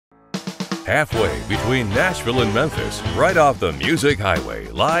Halfway between Nashville and Memphis, right off the Music Highway,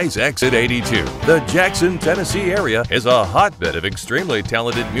 lies Exit 82. The Jackson, Tennessee area is a hotbed of extremely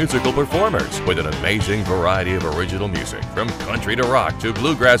talented musical performers with an amazing variety of original music. From country to rock to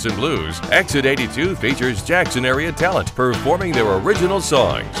bluegrass and blues, Exit 82 features Jackson area talent performing their original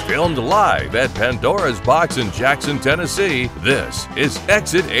songs, filmed live at Pandora's Box in Jackson, Tennessee. This is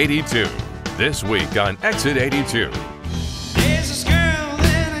Exit 82. This week on Exit 82.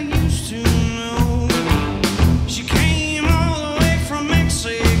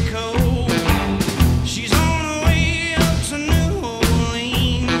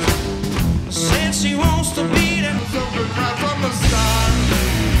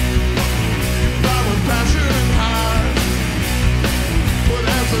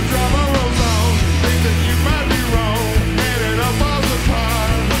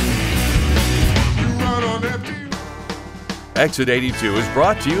 Exit 82 is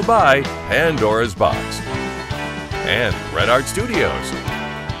brought to you by Pandora's Box and Red Art Studios.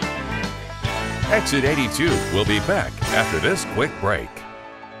 Exit 82 will be back after this quick break.